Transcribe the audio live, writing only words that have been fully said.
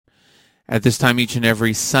At this time, each and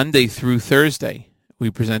every Sunday through Thursday, we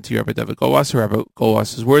present to you Rabbi David Goldwasser, Rabbi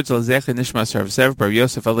Goldwasser's words, L'zecher Nishmas Rav Zev Bar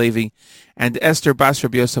Yosef Alevi, and Esther Bas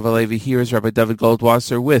Rabbi Yosef Alevi. Here is Rabbi David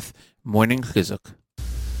Goldwasser with Morning Chizuk.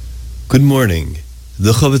 Good morning.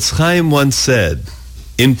 The Chavetz Chaim once said,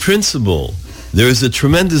 in principle, there is a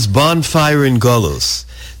tremendous bonfire in Golus.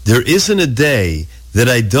 There isn't a day that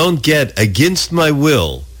I don't get, against my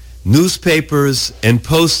will, newspapers and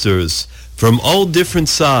posters from all different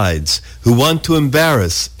sides who want to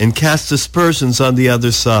embarrass and cast aspersions on the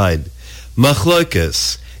other side.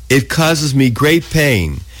 Machlokas, it causes me great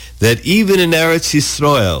pain that even in Eretz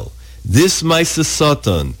Yisrael, this Maisa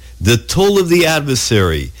Satan, the tool of the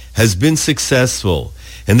adversary, has been successful,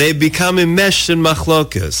 and they have become enmeshed in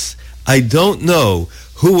machlokas. I don't know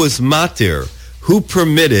who was matir, who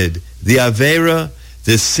permitted the avera,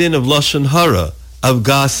 the sin of lashon hara, of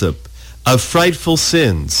gossip, of frightful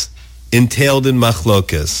sins, entailed in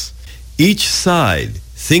machlokas. Each side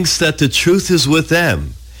thinks that the truth is with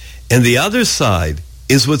them, and the other side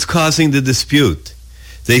is what's causing the dispute.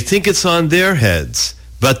 They think it's on their heads,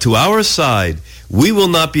 but to our side, we will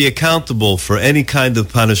not be accountable for any kind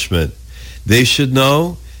of punishment. They should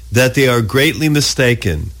know that they are greatly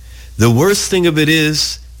mistaken. The worst thing of it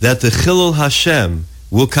is that the Chilul Hashem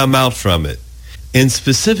will come out from it. And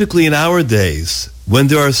specifically in our days, when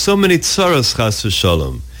there are so many tzaras chas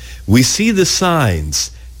v'sholom, we see the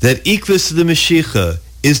signs that Ikvus the Mashiach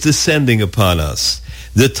is descending upon us.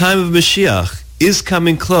 The time of Mashiach is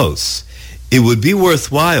coming close. It would be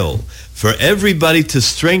worthwhile for everybody to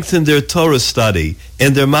strengthen their Torah study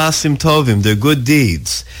and their Maasim Tovim, their good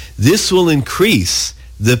deeds. This will increase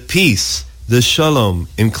the peace, the Shalom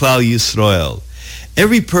in Klal Yisrael.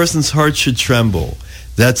 Every person's heart should tremble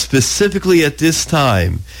that specifically at this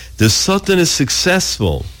time, the Satan is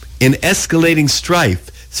successful in escalating strife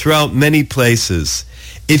throughout many places.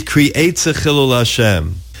 It creates a Chilul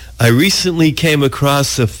Hashem. I recently came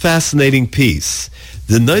across a fascinating piece.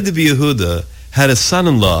 The Noda B'Yehuda had a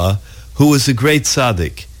son-in-law who was a great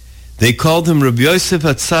tzaddik. They called him Rabbi Yosef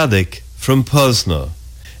HaTzaddik from Pozna.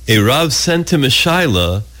 A Rav sent him a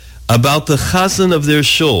shaila about the chazan of their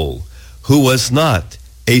shul, who was not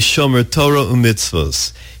a shomer Torah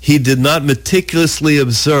u'mitzvos. He did not meticulously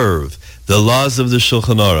observe the laws of the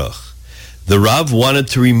Shulchan Aruch. The Rav wanted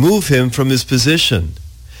to remove him from his position.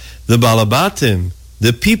 The Balabatim,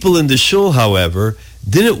 the people in the shul, however,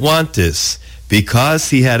 didn't want this because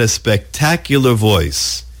he had a spectacular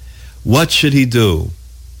voice. What should he do?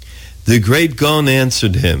 The great Gaon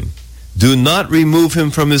answered him, do not remove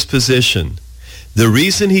him from his position. The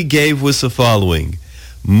reason he gave was the following: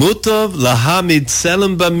 Mutav lahamid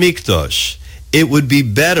selim b'mikdosh. It would be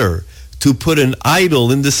better to put an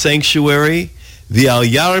idol in the sanctuary, v'al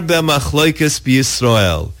yarbe machlokas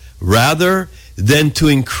b'Yisrael, rather than to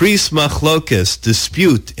increase machlokas,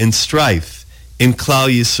 dispute and strife in Klal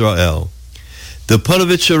Yisrael. The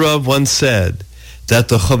Ponovitcher Rav once said that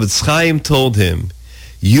the Chavetz Chaim told him,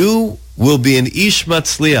 you will be an ish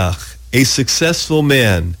matzliach, a successful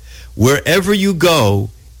man, wherever you go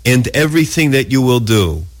and everything that you will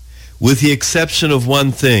do, with the exception of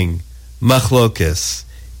one thing, machlokes.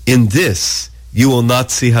 In this, you will not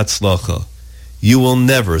see hatzlacha. You will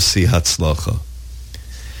never see hatzlacha.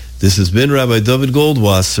 This has been Rabbi David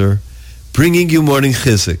Goldwasser, bringing you Morning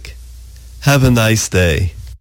Chizuk. Have a nice day.